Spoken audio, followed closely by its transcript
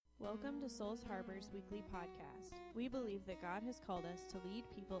Welcome to Souls Harbor's weekly podcast. We believe that God has called us to lead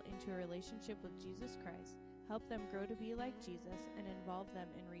people into a relationship with Jesus Christ, help them grow to be like Jesus, and involve them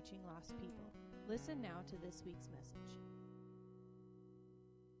in reaching lost people. Listen now to this week's message.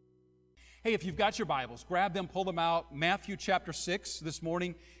 Hey, if you've got your Bibles, grab them, pull them out. Matthew chapter 6 this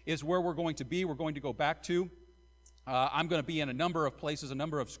morning is where we're going to be. We're going to go back to. I'm going to be in a number of places, a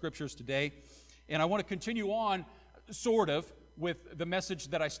number of scriptures today. And I want to continue on, sort of, with the message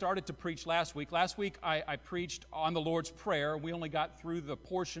that I started to preach last week. Last week, I preached on the Lord's Prayer. We only got through the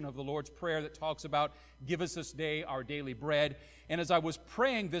portion of the Lord's Prayer that talks about, give us this day our daily bread. And as I was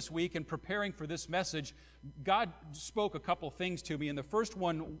praying this week and preparing for this message, God spoke a couple things to me. And the first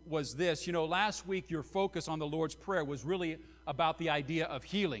one was this. You know, last week, your focus on the Lord's Prayer was really about the idea of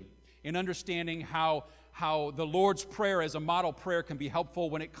healing and understanding how the Lord's Prayer as a model prayer can be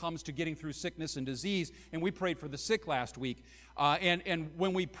helpful when it comes to getting through sickness and disease. And we prayed for the sick last week. And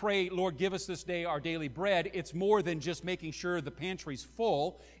when we pray, Lord, give us this day our daily bread, it's more than just making sure the pantry's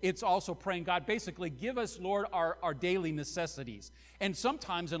full. It's also praying, God, basically, give us, Lord, our daily necessities. And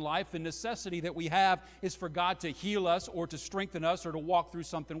sometimes in life, the necessity that we have is for God to heal us or to strengthen us or to walk through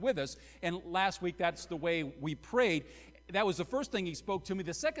something with us. And last week, that's the way we prayed. That was the first thing he spoke to me.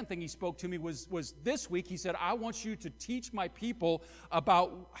 The second thing he spoke to me was this week. He said, I want you to teach my people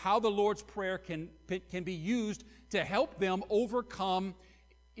about how the Lord's Prayer can be used to help them overcome,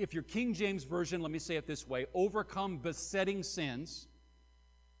 if you're King James Version, let me say it this way, overcome besetting sins.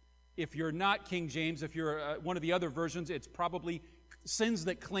 If you're not King James, if you're one of the other versions, it's probably sins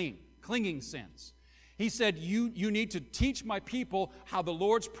that cling, clinging sins. He said, you need to teach my people how the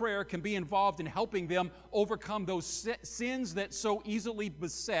Lord's Prayer can be involved in helping them overcome those sins that so easily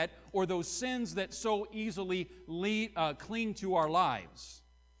beset or those sins that so easily cling to our lives.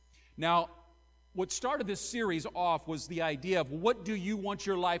 Now, what started this series off was the idea of what do you want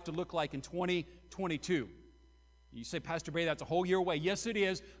your life to look like in 2022? You say, Pastor Barry, that's a whole year away. Yes, it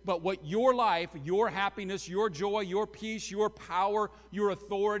is. But what your life, your happiness, your joy, your peace, your power, your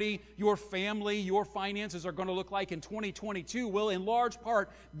authority, your family, your finances are going to look like in 2022 will in large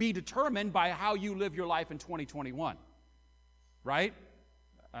part be determined by how you live your life in 2021. Right?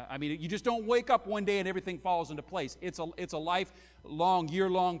 I mean, you just don't wake up one day and everything falls into place. It's a lifelong,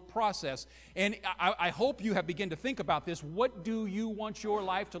 year-long process. And I hope you have begun to think about this. What do you want your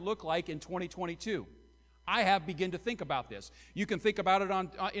life to look like in 2022? I have begun to think about this. You can think about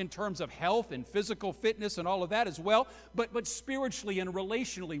it in terms of health and physical fitness and all of that as well, but spiritually and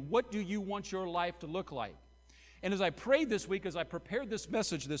relationally, what do you want your life to look like? And as I prayed this week, as I prepared this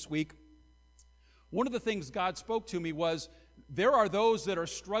message this week, one of the things God spoke to me was, there are those that are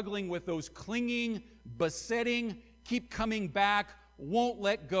struggling with those clinging, besetting, keep coming back, won't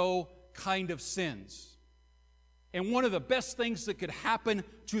let go kind of sins. And one of the best things that could happen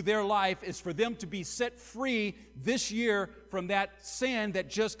to their life is for them to be set free this year from that sin that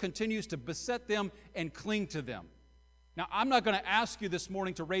just continues to beset them and cling to them. Now, I'm not going to ask you this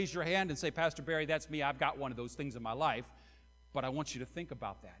morning to raise your hand and say, Pastor Barry, that's me. I've got one of those things in my life. But I want you to think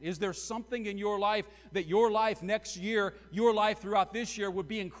about that. Is there something in your life that your life next year, your life throughout this year would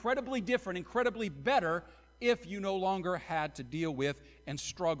be incredibly different, incredibly better if you no longer had to deal with and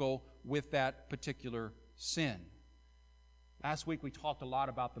struggle with that particular sin? Last week we talked a lot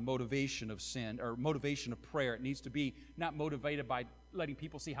about the motivation of sin, or motivation of prayer. It needs to be not motivated by letting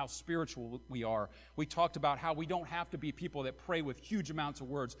people see how spiritual we are. We talked about how we don't have to be people that pray with huge amounts of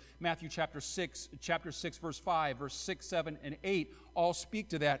words. Matthew chapter 6, verse 5, verse 6, 7, and 8 all speak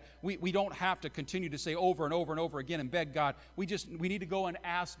to that. We don't have to continue to say over and over and over again and beg God. We need to go and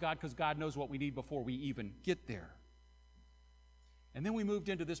ask God because God knows what we need before we even get there. And then we moved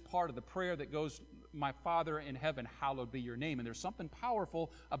into this part of the prayer that goes, my Father in heaven, hallowed be your name. And there's something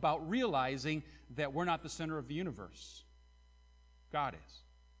powerful about realizing that we're not the center of the universe. God is.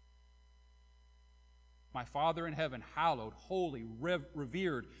 My Father in heaven, hallowed, holy,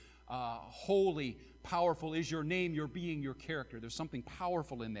 revered, holy, powerful is your name, your being, your character. There's something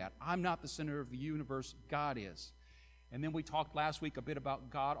powerful in that. I'm not the center of the universe. God is. And then we talked last week a bit about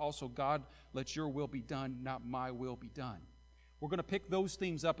God. Also, God, let your will be done, not my will be done. We're going to pick those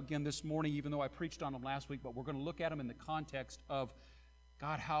themes up again this morning, even though I preached on them last week, but we're going to look at them in the context of,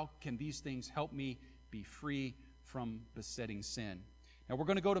 God, how can these things help me be free from besetting sin? Now, we're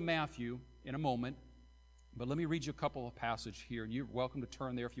going to go to Matthew in a moment, but let me read you a couple of passages here, and you're welcome to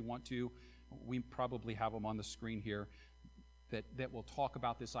turn there if you want to. We probably have them on the screen here that will talk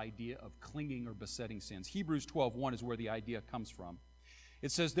about this idea of clinging or besetting sins. Hebrews 12:1 is where the idea comes from.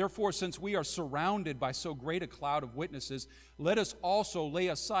 It says, therefore, since we are surrounded by so great a cloud of witnesses, let us also lay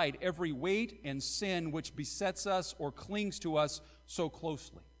aside every weight and sin which besets us or clings to us so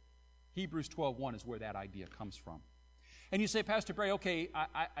closely. Hebrews 12:1 is where that idea comes from. And you say, Pastor Barry, okay,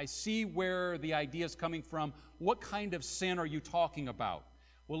 I see where the idea is coming from. What kind of sin are you talking about?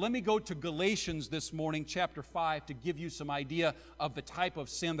 Well, let me go to Galatians this morning, chapter 5, to give you some idea of the type of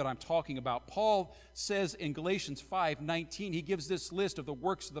sin that I'm talking about. Paul says in Galatians 5:19, he gives this list of the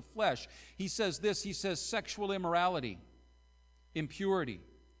works of the flesh. He says this, he says sexual immorality, impurity,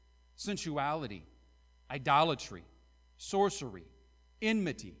 sensuality, idolatry, sorcery,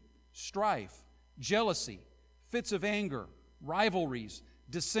 enmity, strife, jealousy, fits of anger, rivalries,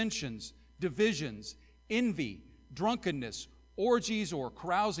 dissensions, divisions, envy, drunkenness, orgies or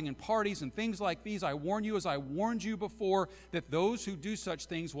carousing and parties and things like these. I warn you, as I warned you before, that those who do such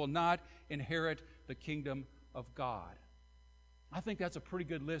things will not inherit the kingdom of God. I think that's a pretty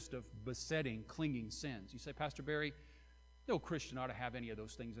good list of besetting, clinging sins. You say, Pastor Barry, no Christian ought to have any of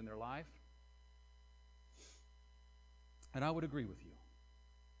those things in their life. And I would agree with you.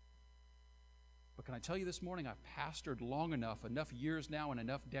 But can I tell you this morning, I've pastored long enough years now and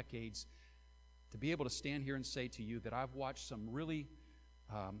enough decades to be able to stand here and say to you that I've watched some really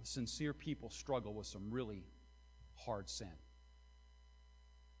sincere people struggle with some really hard sin.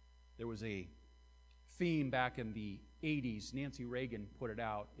 There was a theme back in the 80s, Nancy Reagan put it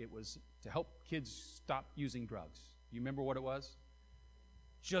out. It was to help kids stop using drugs. You remember what it was?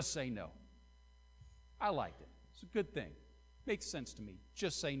 Just say no. I liked it. It's a good thing. Makes sense to me.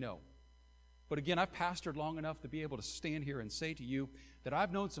 Just say no. But again, I've pastored long enough to be able to stand here and say to you that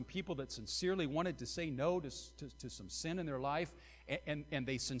I've known some people that sincerely wanted to say no to some sin in their life, and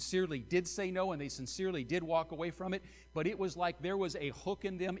they sincerely did say no, and they sincerely did walk away from it, but it was like there was a hook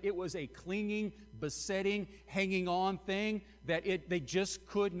in them. It was a clinging, besetting, hanging on thing that they just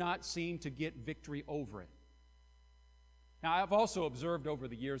could not seem to get victory over it. Now, I've also observed over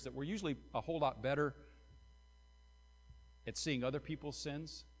the years that we're usually a whole lot better at seeing other people's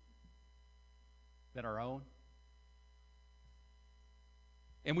sins than our own.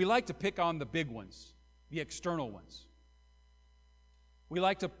 And we like to pick on the big ones, the external ones. We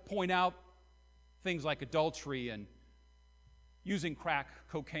like to point out things like adultery and using crack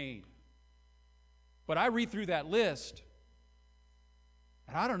cocaine. But I read through that list,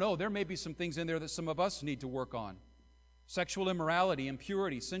 and I don't know, there may be some things in there that some of us need to work on. Sexual immorality,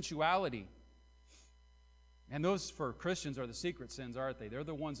 impurity, sensuality. And those, for Christians, are the secret sins, aren't they? They're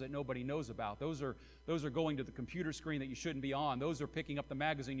the ones that nobody knows about. Those are going to the computer screen that you shouldn't be on. Those are picking up the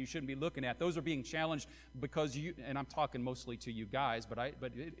magazine you shouldn't be looking at. Those are being challenged because you, and I'm talking mostly to you guys, but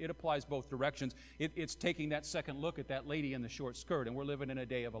it applies both directions. It's taking that second look at that lady in the short skirt, and we're living in a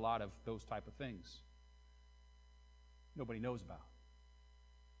day of a lot of those type of things nobody knows about.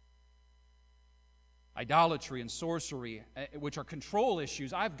 Idolatry and sorcery, which are control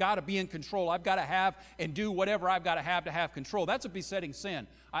issues. I've got to be in control. I've got to have and do whatever I've got to have control. That's a besetting sin.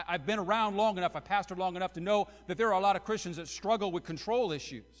 I've been around long enough, I've pastored long enough to know that there are a lot of Christians that struggle with control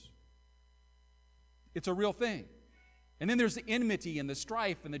issues. It's a real thing. And then there's the enmity and the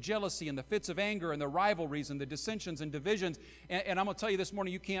strife and the jealousy and the fits of anger and the rivalries and the dissensions and divisions. And I'm going to tell you this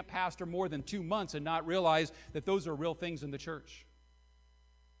morning, you can't pastor more than 2 months and not realize that those are real things in the church.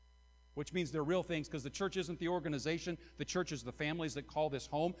 Which means they're real things, because the church isn't the organization. The church is the families that call this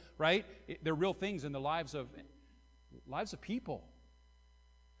home, right? They're real things in the lives of people.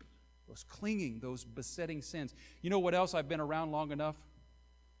 Those clinging, those besetting sins. You know what else? I've been around long enough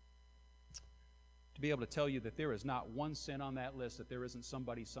to be able to tell you that there is not one sin on that list that there isn't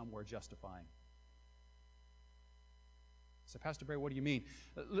somebody somewhere justifying. So, Pastor Barry, what do you mean?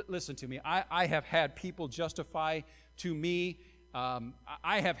 Listen to me. I have had people justify to me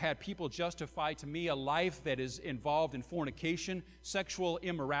I have had people justify to me a life that is involved in fornication, sexual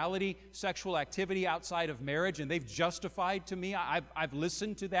immorality, sexual activity outside of marriage, and they've justified to me. I've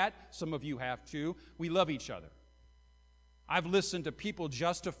listened to that. Some of you have too. We love each other. I've listened to people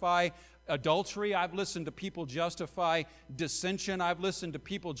justify adultery. I've listened to people justify dissension. I've listened to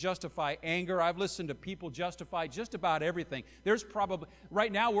people justify anger. I've listened to people justify just about everything. There's probably,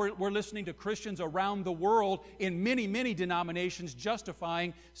 right now we're listening to Christians around the world in many, many denominations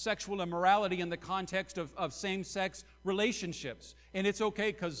justifying sexual immorality in the context of same-sex relationships. And it's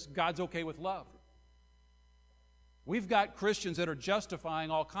okay because God's okay with love. We've got Christians that are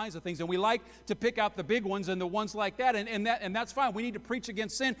justifying all kinds of things, and we like to pick out the big ones and the ones like that, and that's fine. We need to preach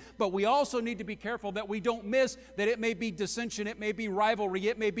against sin, but we also need to be careful that we don't miss that it may be dissension, it may be rivalry,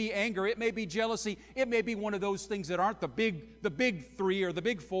 it may be anger, it may be jealousy, it may be one of those things that aren't the big three or the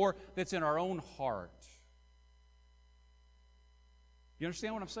big four that's in our own heart. You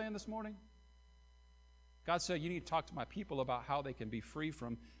understand what I'm saying this morning? God said, you need to talk to my people about how they can be free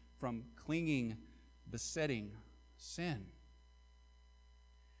from clinging, besetting sin.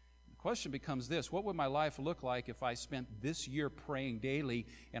 The question becomes this: what would my life look like if I spent this year praying daily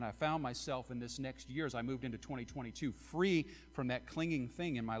and I found myself in this next year as I moved into 2022 free from that clinging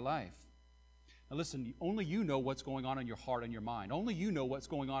thing in my life? Now listen, only you know what's going on in your heart and your mind. Only you know what's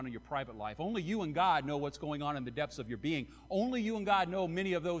going on in your private life. Only you and God know what's going on in the depths of your being. Only you and God know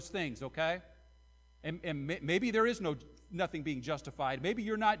many of those things, okay? And maybe there is nothing being justified. Maybe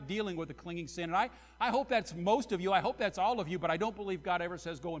you're not dealing with a clinging sin. And I hope that's most of you. I hope that's all of you. But I don't believe God ever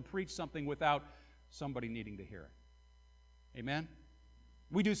says go and preach something without somebody needing to hear it. Amen?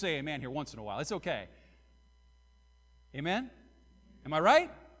 We do say amen here once in a while. It's okay. Amen? Am I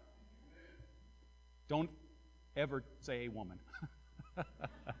right? Don't ever say a woman.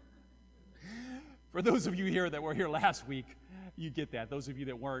 For those of you here that were here last week, you get that. Those of you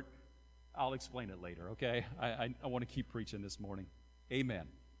that weren't, I'll explain it later, okay? I want to keep preaching this morning. Amen.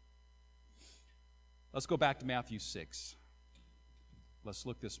 Let's go back to Matthew 6. Let's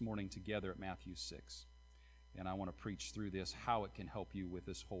look this morning together at Matthew 6. And I want to preach through this, how it can help you with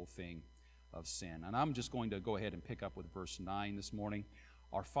this whole thing of sin. And I'm just going to go ahead and pick up with verse 9 this morning.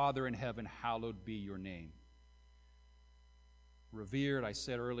 Our Father in heaven, hallowed be your name. Revered, I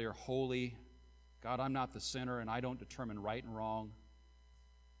said earlier, holy. God, I'm not the sinner, and I don't determine right and wrong.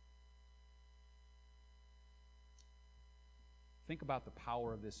 Think about the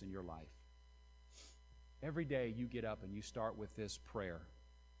power of this in your life. Every day you get up and you start with this prayer,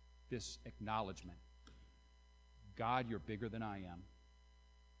 this acknowledgement. God, you're bigger than I am.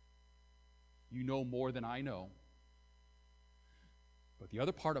 You know more than I know. But the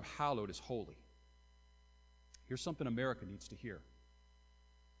other part of hallowed is holy. Here's something America needs to hear.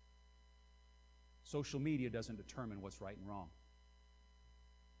 Social media doesn't determine what's right and wrong.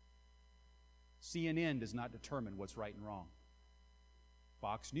 CNN does not determine what's right and wrong.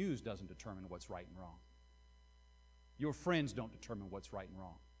 Fox News doesn't determine what's right and wrong. Your friends don't determine what's right and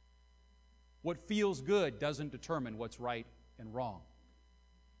wrong. What feels good doesn't determine what's right and wrong.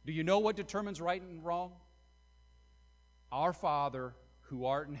 Do you know what determines right and wrong? Our Father who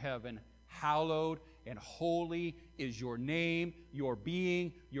art in heaven, hallowed and holy is your name, your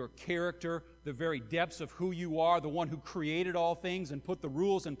being, your character, the very depths of who you are, the one who created all things and put the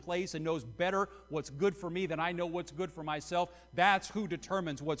rules in place and knows better what's good for me than I know what's good for myself. That's who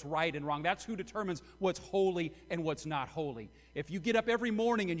determines what's right and wrong. That's who determines what's holy and what's not holy. If you get up every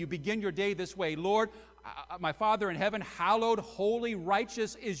morning and you begin your day this way, Lord, my Father in heaven, hallowed, holy,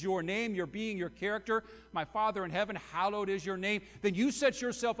 righteous is your name, your being, your character. My Father in heaven, hallowed is your name. Then you set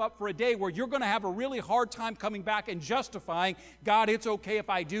yourself up for a day where you're going to have a really hard time coming back and justifying, God, it's okay if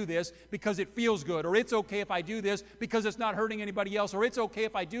I do this because it feels good, or it's okay if I do this because it's not hurting anybody else, or it's okay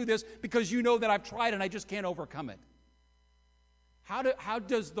if I do this because you know that I've tried and I just can't overcome it. How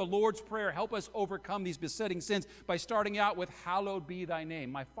does the Lord's Prayer help us overcome these besetting sins? By starting out with, hallowed be thy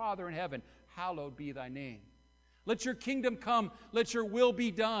name. My Father in heaven, hallowed be thy name. Let your kingdom come. Let your will be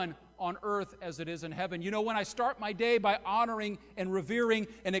done on earth as it is in heaven. You know, when I start my day by honoring and revering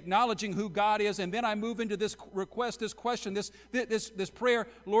and acknowledging who God is, and then I move into this request, this question, this prayer,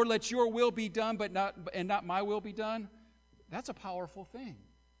 Lord, let your will be done, but not my will be done. That's a powerful thing.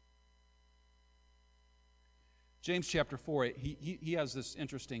 James chapter 4, he has this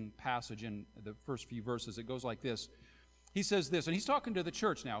interesting passage in the first few verses. It goes like this. He says this, and he's talking to the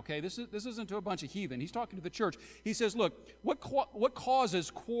church now, okay? This isn't to a bunch of heathen. He's talking to the church. He says, look, what causes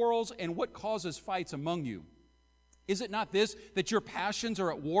quarrels and what causes fights among you? Is it not this, that your passions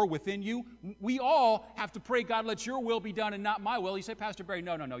are at war within you? We all have to pray, God, let your will be done and not my will. You say, Pastor Barry,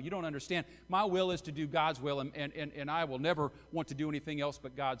 no, you don't understand. My will is to do God's will, and I will never want to do anything else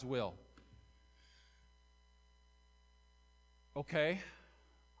but God's will. Okay,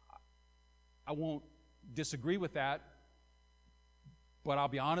 I won't disagree with that, but I'll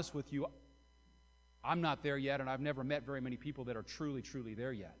be honest with you, I'm not there yet, and I've never met very many people that are truly, truly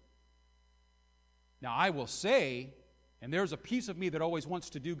there yet. Now, I will say, and there's a piece of me that always wants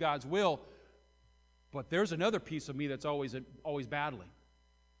to do God's will, but there's another piece of me that's always battling.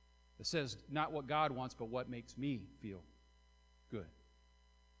 That says, not what God wants, but what makes me feel good.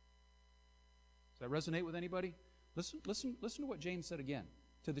 Does that resonate with anybody? Listen to what James said again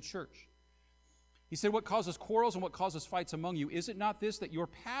to the church. He said, what causes quarrels and what causes fights among you? Is it not this, that your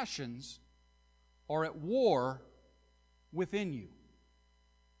passions are at war within you?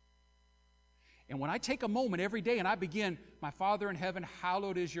 And when I take a moment every day and I begin, my Father in heaven,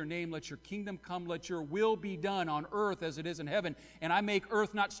 hallowed is your name, let your kingdom come, let your will be done on earth as it is in heaven, and I make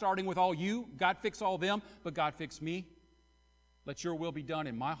earth not starting with all you, God fix all them, but God fix me. Let your will be done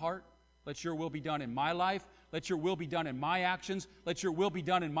in my heart. Let your will be done in my life. Let your will be done in my actions. Let your will be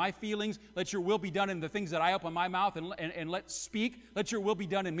done in my feelings. Let your will be done in the things that I open my mouth and let speak. Let your will be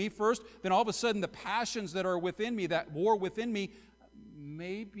done in me first. Then all of a sudden the passions that are within me, that war within me,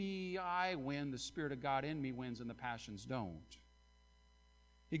 maybe I win, the Spirit of God in me wins, and the passions don't.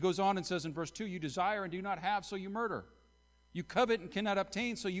 He goes on and says in verse 2, you desire and do not have, so you murder. You covet and cannot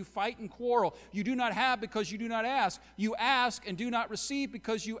obtain, so you fight and quarrel. You do not have because you do not ask. You ask and do not receive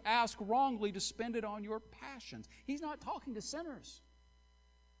because you ask wrongly to spend it on your passions. He's not talking to sinners.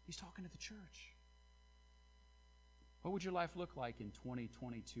 He's talking to the church. What would your life look like in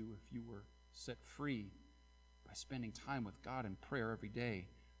 2022 if you were set free by spending time with God in prayer every day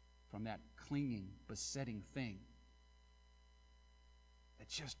from that clinging, besetting thing that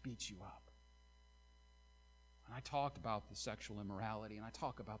just beats you up? And I talked about the sexual immorality, and I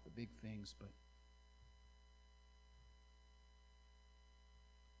talk about the big things, but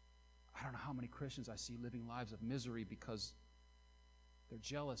I don't know how many Christians I see living lives of misery because they're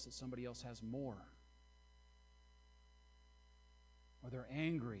jealous that somebody else has more. Or they're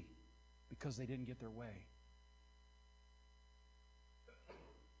angry because they didn't get their way.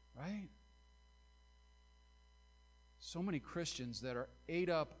 Right? So many Christians that are ate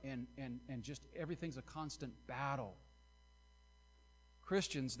up and just everything's a constant battle.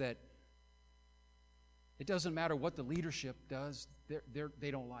 Christians that it doesn't matter what the leadership does,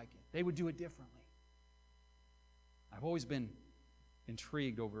 they don't like it. They would do it differently. I've always been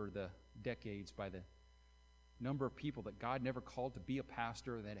intrigued over the decades by the number of people that God never called to be a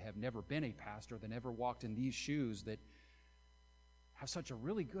pastor, that have never been a pastor, that never walked in these shoes, that have such a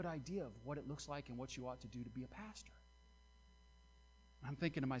really good idea of what it looks like and what you ought to do to be a pastor. I'm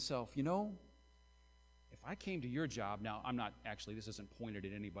thinking to myself, you know, if I came to your job, now I'm not actually, this isn't pointed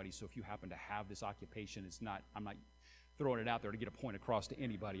at anybody, so if you happen to have this occupation, I'm not throwing it out there to get a point across to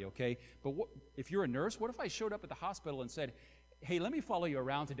anybody, okay? But if you're a nurse, what if I showed up at the hospital and said, hey, let me follow you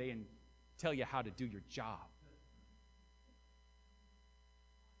around today and tell you how to do your job?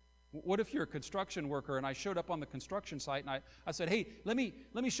 What if you're a construction worker and I showed up on the construction site and I said, hey, let me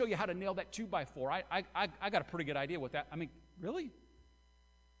show you how to nail that 2x4. I got a pretty good idea what that, I mean, really?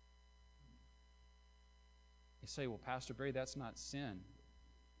 You say, well, Pastor Barry, that's not sin.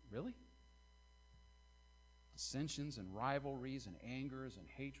 Really? Dissensions and rivalries and angers and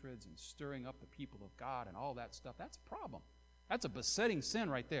hatreds and stirring up the people of God and all that stuff, that's a problem. That's a besetting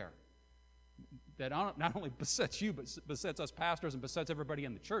sin right there. That not only besets you, but besets us pastors and besets everybody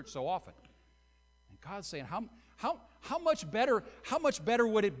in the church so often. And God's saying, how much better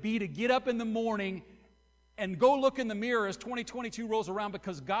would it be to get up in the morning and go look in the mirror as 2022 rolls around,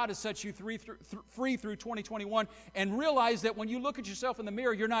 because God has set you free through 2021, and realize that when you look at yourself in the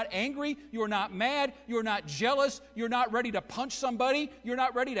mirror, you're not angry, you're not mad, you're not jealous, you're not ready to punch somebody, you're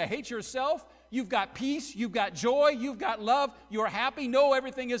not ready to hate yourself. You've got peace, you've got joy, you've got love, you're happy. No,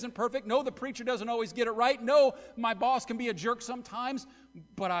 everything isn't perfect. No, the preacher doesn't always get it right. No, my boss can be a jerk sometimes,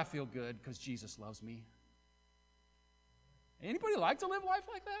 but I feel good because Jesus loves me. Anybody like to live life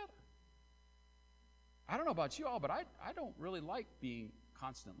like that? I don't know about you all, but I don't really like being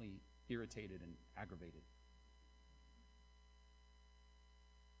constantly irritated and aggravated.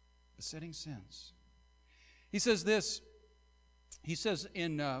 Besetting sins. He says this. He says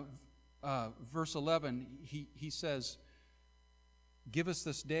in verse 11, he says, give us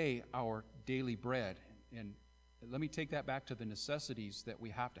this day our daily bread. And let me take that back to the necessities that we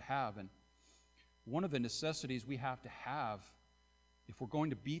have to have. And one of the necessities we have to have if we're going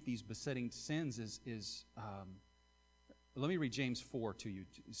to beat these besetting sins is let me read James 4 to you,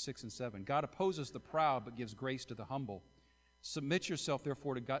 6 and 7. God opposes the proud, but gives grace to the humble. Submit yourself,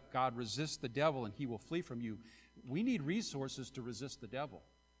 therefore, to God. Resist the devil, and he will flee from you. We need resources to resist the devil.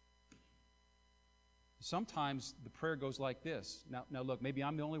 Sometimes the prayer goes like this. Now look, maybe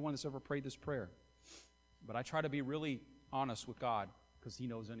I'm the only one that's ever prayed this prayer, but I try to be really honest with God because he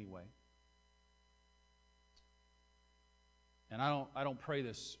knows anyway. And I don't pray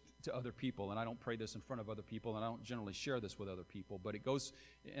this to other people, and I don't pray this in front of other people, and I don't generally share this with other people, but it goes,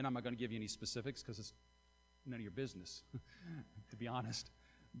 and I'm not going to give you any specifics because it's none of your business, to be honest.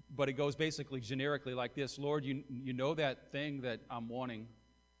 But it goes basically generically like this. Lord, you know that thing that I'm wanting,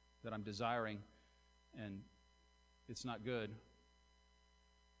 that I'm desiring, and it's not good.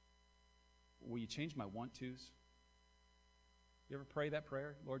 Will you change my want-tos? You ever pray that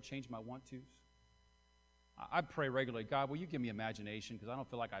prayer? Lord, change my want-tos? I pray regularly, God, will you give me imagination because I don't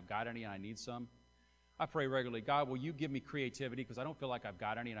feel like I've got any and I need some. I pray regularly, God, will you give me creativity because I don't feel like I've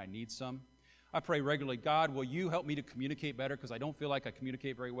got any and I need some. I pray regularly, God, will you help me to communicate better because I don't feel like I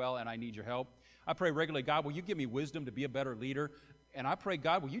communicate very well and I need your help. I pray regularly, God, will you give me wisdom to be a better leader? And I pray,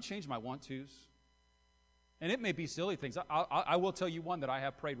 God, will you change my want-tos? And it may be silly things. I will tell you one that I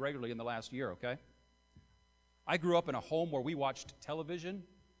have prayed regularly in the last year, okay? I grew up in a home where we watched television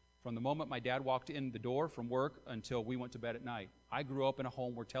from the moment my dad walked in the door from work until we went to bed at night. I grew up in a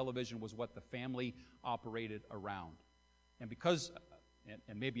home where television was what the family operated around. And because,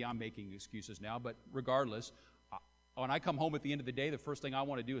 and maybe I'm making excuses now, but regardless, when I come home at the end of the day, the first thing I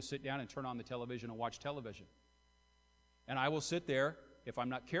want to do is sit down and turn on the television and watch television. And I will sit there, if I'm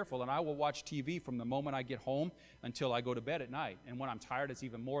not careful, and I will watch TV from the moment I get home until I go to bed at night. And when I'm tired, it's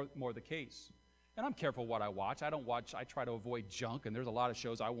even more the case. And I'm careful what I watch. I try to avoid junk, and there's a lot of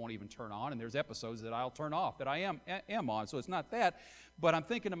shows I won't even turn on, and there's episodes that I'll turn off that I am on, so it's not that. But I'm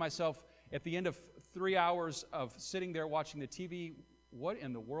thinking to myself, at the end of 3 hours of sitting there watching the TV, what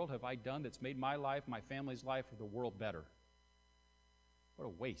in the world have I done that's made my life, my family's life, or the world better? What a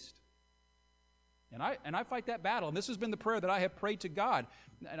waste. And I fight that battle, and this has been the prayer that I have prayed to God.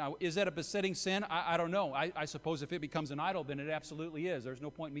 Now, is that a besetting sin? I don't know. I suppose if it becomes an idol, then it absolutely is. There's no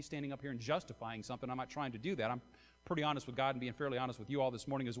point in me standing up here and justifying something. I'm not trying to do that. I'm pretty honest with God and being fairly honest with you all this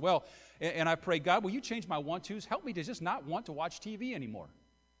morning as well. And I pray, God, will you change my want-tos? Help me to just not want to watch TV anymore.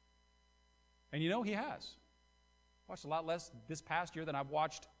 And you know, He has. Watched a lot less this past year than I've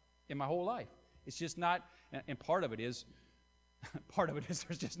watched in my whole life. It's just not, and part of it is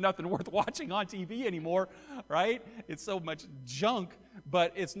there's just nothing worth watching on TV anymore, right? It's so much junk,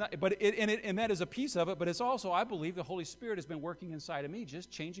 but it's not. And that is a piece of it. But it's also, I believe, the Holy Spirit has been working inside of me, just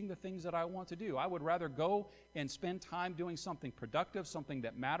changing the things that I want to do. I would rather go and spend time doing something productive, something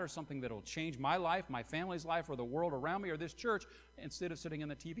that matters, something that will change my life, my family's life, or the world around me, or this church, instead of sitting in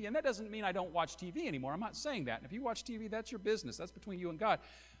the TV. And that doesn't mean I don't watch TV anymore. I'm not saying that. And if you watch TV, that's your business. That's between you and God.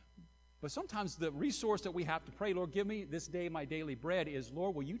 But sometimes the resource that we have to pray, Lord, give me this day my daily bread, is,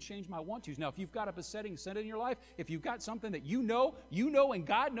 Lord, will you change my want-tos? Now, if you've got a besetting sin in your life, if you've got something that you know, and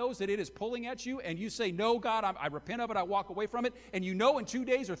God knows that it is pulling at you, and you say, no, God, I repent of it, I walk away from it, and you know in 2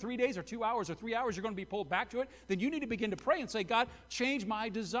 days or 3 days or 2 hours or 3 hours you're going to be pulled back to it, then you need to begin to pray and say, God, change my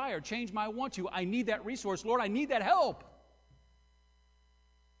desire, change my want-to. I need that resource. Lord, I need that help.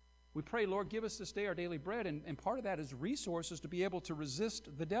 We pray, Lord, give us this day our daily bread, and part of that is resources to be able to resist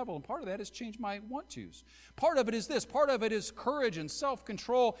the devil, and part of that is change my want-tos. Part of it is this. Part of it is courage and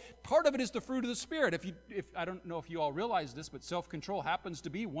self-control. Part of it is the fruit of the Spirit. If I don't know if you all realize this, but self-control happens to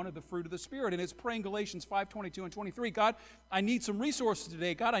be one of the fruit of the Spirit, and it's praying Galatians 5:22 and 23. God, I need some resources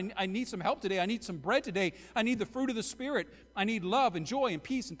today. God, I need some help today. I need some bread today. I need the fruit of the Spirit. I need love and joy and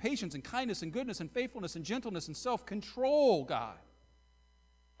peace and patience and kindness and goodness and faithfulness and gentleness and self-control, God.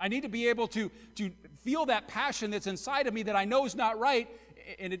 I need to be able to feel that passion that's inside of me that I know is not right,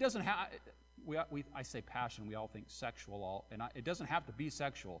 and it doesn't have, I say passion, we all think sexual, and it doesn't have to be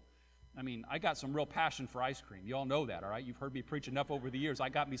sexual. I mean, I got some real passion for ice cream. You all know that, all right? You've heard me preach enough over the years. I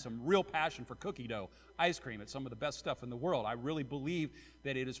got me some real passion for cookie dough ice cream. It's some of the best stuff in the world. I really believe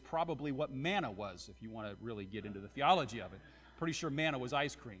that it is probably what manna was, if you want to really get into the theology of it. Pretty sure manna was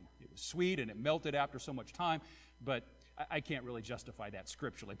ice cream. It was sweet, and it melted after so much time, but I can't really justify that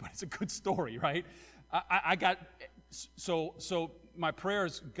scripturally, but it's a good story, right? So my prayer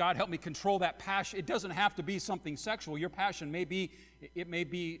is, God, help me control that passion. It doesn't have to be something sexual. Your passion may be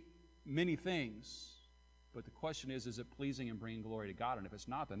many things, but the question is it pleasing and bringing glory to God? And if it's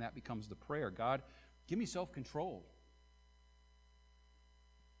not, then that becomes the prayer. God, give me self-control.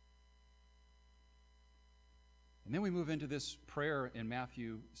 And then we move into this prayer in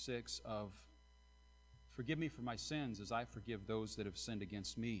Matthew 6 of, forgive me for my sins as I forgive those that have sinned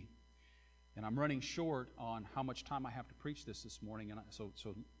against me. And I'm running short on how much time I have to preach this morning. And so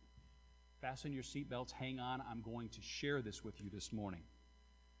fasten your seatbelts, hang on. I'm going to share this with you this morning.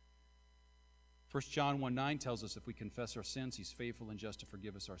 1 John 1:9 tells us if we confess our sins, He's faithful and just to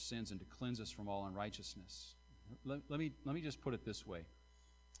forgive us our sins and to cleanse us from all unrighteousness. Let me just put it this way.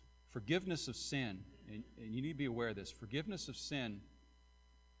 Forgiveness of sin, and you need to be aware of this, forgiveness of sin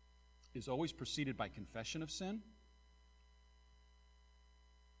is always preceded by confession of sin.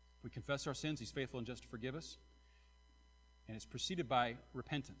 If we confess our sins, He's faithful and just to forgive us. And it's preceded by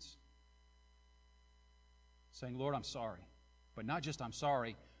repentance. Saying, Lord, I'm sorry. But not just I'm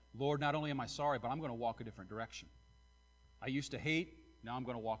sorry. Lord, not only am I sorry, but I'm going to walk a different direction. I used to hate, now I'm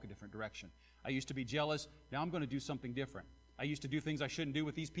going to walk a different direction. I used to be jealous, now I'm going to do something different. I used to do things I shouldn't do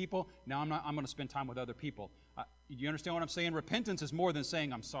with these people, now I'm going to spend time with other people. Do you understand what I'm saying? Repentance is more than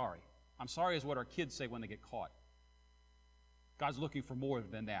saying I'm sorry. I'm sorry is what our kids say when they get caught. God's looking for more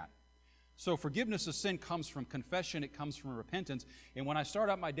than that. So forgiveness of sin comes from confession. It comes from repentance. And when I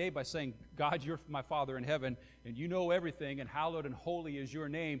start out my day by saying, God, you're my Father in heaven, and you know everything, and hallowed and holy is your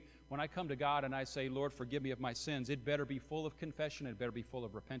name, when I come to God and I say, Lord, forgive me of my sins, it better be full of confession. It better be full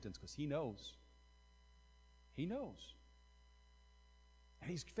of repentance, because He knows. He knows.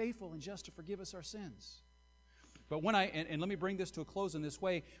 And He's faithful and just to forgive us our sins. But when and let me bring this to a close in this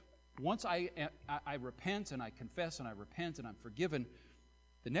way, once I repent and I confess and I repent and I'm forgiven,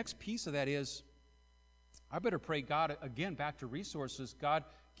 the next piece of that is I better pray God, again, back to resources. God,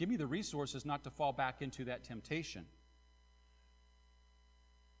 give me the resources not to fall back into that temptation.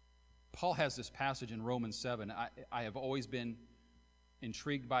 Paul has this passage in Romans 7. I have always been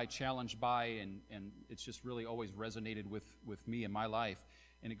intrigued by, challenged by, and it's just really always resonated with me in my life.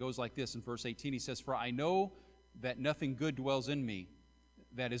 And it goes like this in verse 18. He says, "For I know that nothing good dwells in me,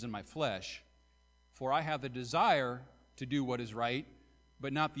 that is in my flesh. For I have the desire to do what is right,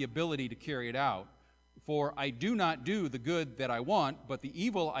 but not the ability to carry it out. For I do not do the good that I want, but the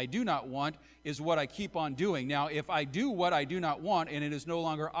evil I do not want is what I keep on doing. Now, if I do what I do not want, and it is no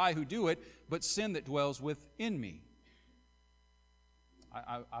longer I who do it, but sin that dwells within me."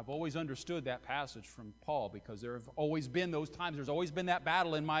 I've always understood that passage from Paul because there have always been those times. There's always been that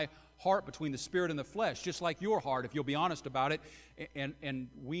battle in my heart between the spirit and the flesh, just like your heart, if you'll be honest about it. And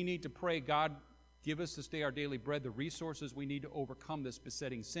we need to pray, God, give us this day our daily bread, the resources we need to overcome this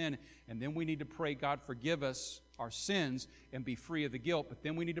besetting sin. And then we need to pray, God, forgive us our sins and be free of the guilt. But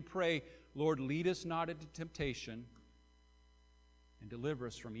then we need to pray, Lord, lead us not into temptation and deliver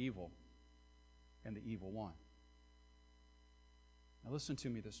us from evil and the evil one. Now listen to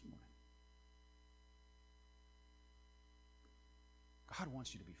me this morning. God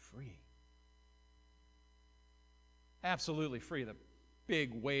wants you to be free. Absolutely free of the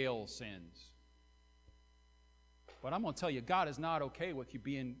big whale sins. But I'm going to tell you, God is not okay with you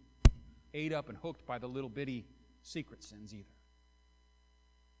being ate up and hooked by the little bitty secret sins either.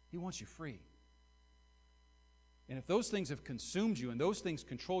 He wants you free. And if those things have consumed you and those things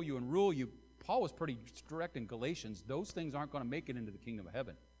control you and rule you, Paul was pretty direct in Galatians. Those things aren't going to make it into the kingdom of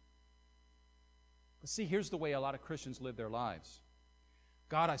heaven. But see, here's the way a lot of Christians live their lives.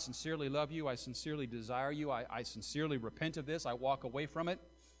 God, I sincerely love you. I sincerely desire you. I sincerely repent of this. I walk away from it.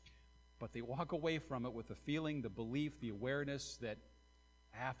 But they walk away from it with the feeling, the belief, the awareness that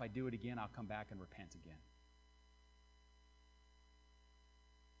if I do it again, I'll come back and repent again.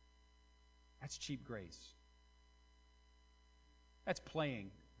 That's cheap grace. That's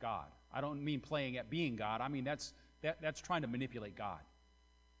playing God. I don't mean playing at being God. I mean that's trying to manipulate God.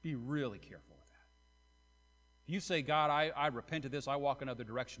 Be really careful with that. If you say, God, I repent of this, I walk another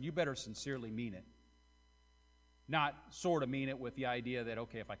direction, you better sincerely mean it. Not sort of mean it with the idea that,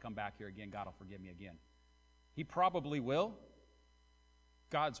 okay, if I come back here again, God will forgive me again. He probably will.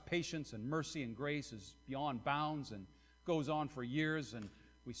 God's patience and mercy and grace is beyond bounds and goes on for years, and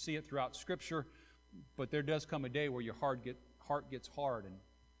we see it throughout Scripture. But there does come a day where your heart gets hard, and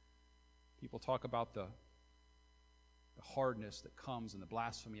people talk about the hardness that comes and the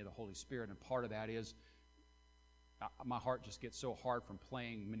blasphemy of the Holy Spirit, and part of that is my heart just gets so hard from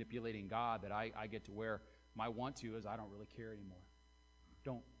manipulating God that I get to where my want to is I don't really care anymore.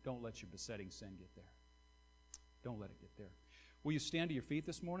 Don't let your besetting sin get there. Don't let it get there. Will you stand to your feet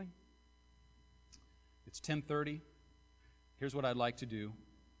this morning? It's 10:30. Here's what I'd like to do.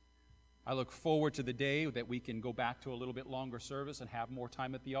 I look forward to the day that we can go back to a little bit longer service and have more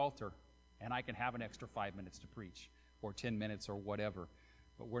time at the altar. And I can have an extra 5 minutes to preach, or 10 minutes, or whatever.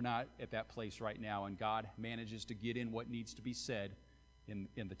 But we're not at that place right now, and God manages to get in what needs to be said in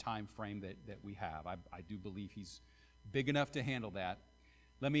the time frame that we have. I do believe He's big enough to handle that.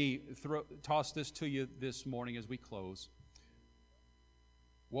 Let me toss this to you this morning as we close.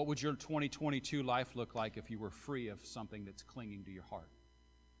 What would your 2022 life look like if you were free of something that's clinging to your heart?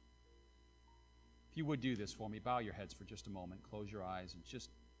 If you would do this for me, bow your heads for just a moment, close your eyes, and just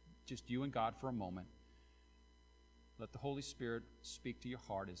you and God for a moment. Let the Holy Spirit speak to your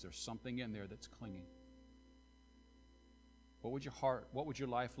heart. Is there something in there that's clinging? What would your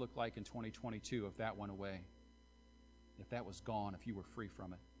life look like in 2022 if that went away? If that was gone, if you were free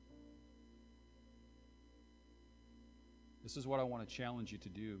from it? This is what I want to challenge you to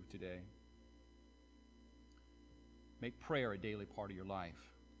do today. Make prayer a daily part of your life.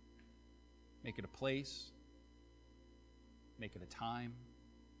 Make it a place. Make it a time.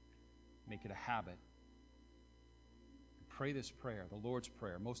 Make it a habit. Pray this prayer, the Lord's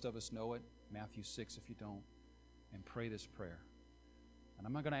Prayer. Most of us know it, Matthew 6 if you don't. And pray this prayer. And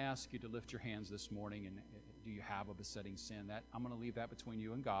I'm not going to ask you to lift your hands this morning and do you have a besetting sin? I'm going to leave that between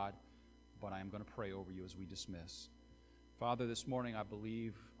you and God, but I am going to pray over you as we dismiss. Father, this morning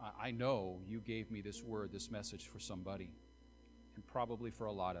I know you gave me this word, this message for somebody, and probably for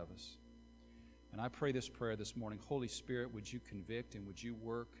a lot of us. And I pray this prayer this morning. Holy Spirit, would you convict and would you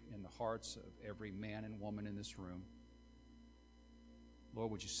work in the hearts of every man and woman in this room?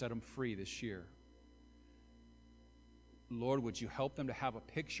 Lord, would you set them free this year? Lord, would you help them to have a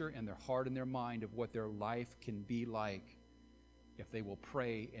picture in their heart and their mind of what their life can be like if they will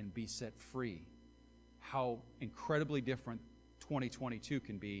pray and be set free. How incredibly different 2022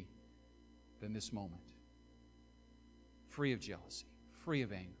 can be than this moment. Free of jealousy, free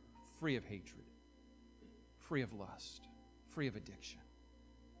of anger, free of hatred, free of lust, free of addiction.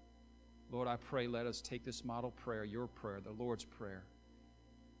 Lord, I pray, let us take this model prayer, your prayer, the Lord's Prayer,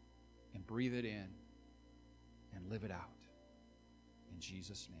 and breathe it in and live it out. In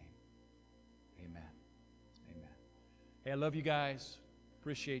Jesus' name, amen. Amen. Hey, I love you guys.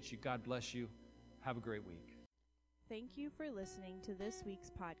 Appreciate you. God bless you. Have a great week. Thank you for listening to this week's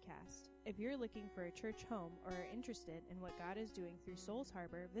podcast. If you're looking for a church home or are interested in what God is doing through Souls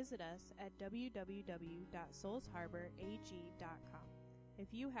Harbor, visit us at www.soulsharborag.com.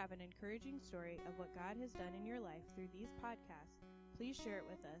 If you have an encouraging story of what God has done in your life through these podcasts, please share it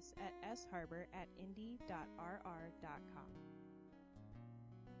with us at sharbor@indy.rr.com.